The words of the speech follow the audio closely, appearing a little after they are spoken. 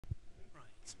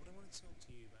to talk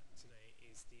to you about today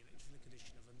is the electrophilic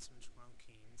addition of unsymmetrical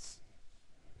alkenes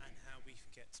and how we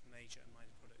get major and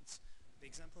minor products. The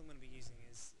example I'm going to be using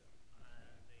is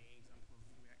the example of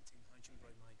reacting hydrogen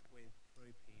bromide with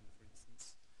propene, for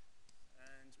instance.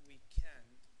 And we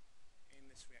can,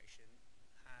 in this reaction,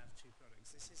 have two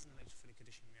products. This is an electrophilic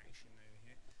addition reaction over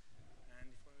here.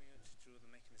 And if we were to draw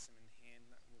the mechanism in here,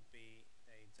 that would be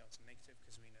a delta negative,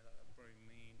 because we know that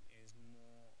bromine is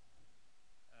more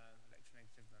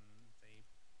electronegative than the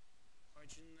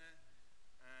hydrogen there,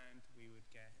 and we would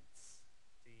get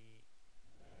the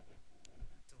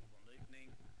double bond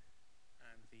opening,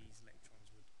 and these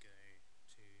electrons would go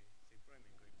to the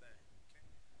bromine group there. Okay,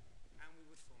 and we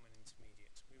would form an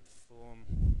intermediate. We could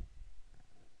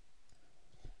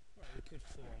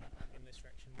form in this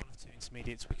reaction one of two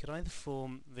intermediates. We could either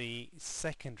form the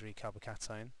secondary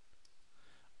carbocation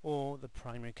or the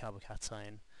primary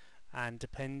carbocation, and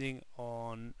depending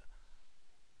on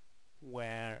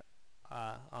where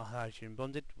our hydrogen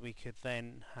bonded, we could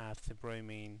then have the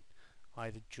bromine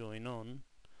either join on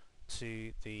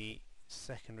to the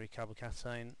secondary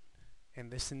carbocation, in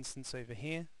this instance over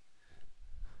here,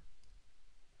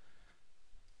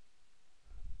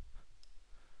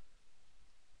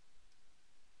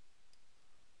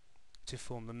 to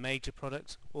form the major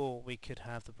product, or we could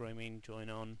have the bromine join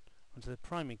on onto the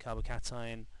primary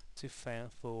carbocation to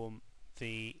form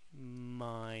the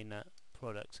minor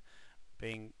product,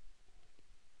 being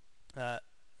the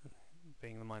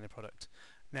minor product.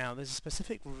 Now, there's a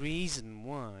specific reason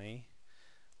why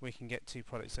we can get two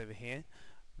products over here.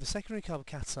 The secondary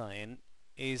carbocation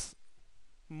is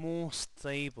more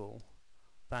stable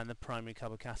than the primary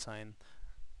carbocation.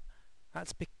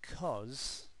 That's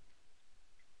because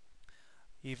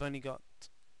you've only got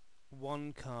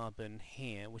one carbon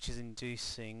here which is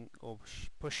inducing or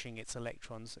pushing its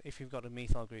electrons. If you've got a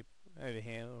methyl group over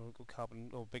here, or a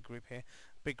carbon or big group here,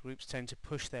 big groups tend to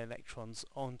push their electrons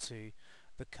onto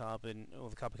the carbon or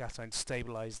the carbocation to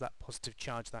stabilize that positive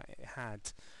charge that it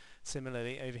had.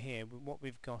 Similarly over here, what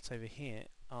we've got over here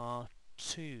are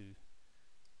two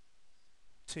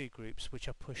groups which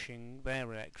are pushing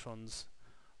their electrons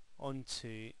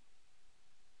onto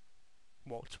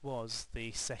what was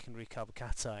the secondary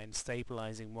carbocation,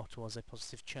 stabilizing what was a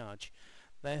positive charge.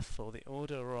 Therefore, the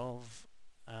order of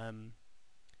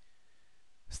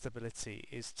stability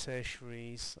is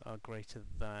tertiaries are greater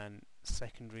than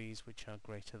secondaries, which are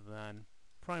greater than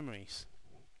primaries.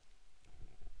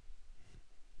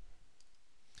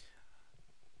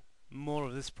 More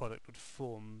of this product would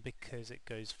form because it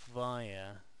goes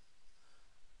via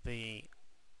the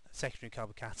secondary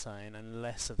carbocation, and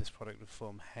less of this product would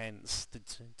form, hence the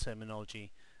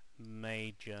terminology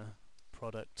major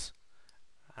product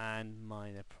and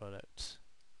minor product.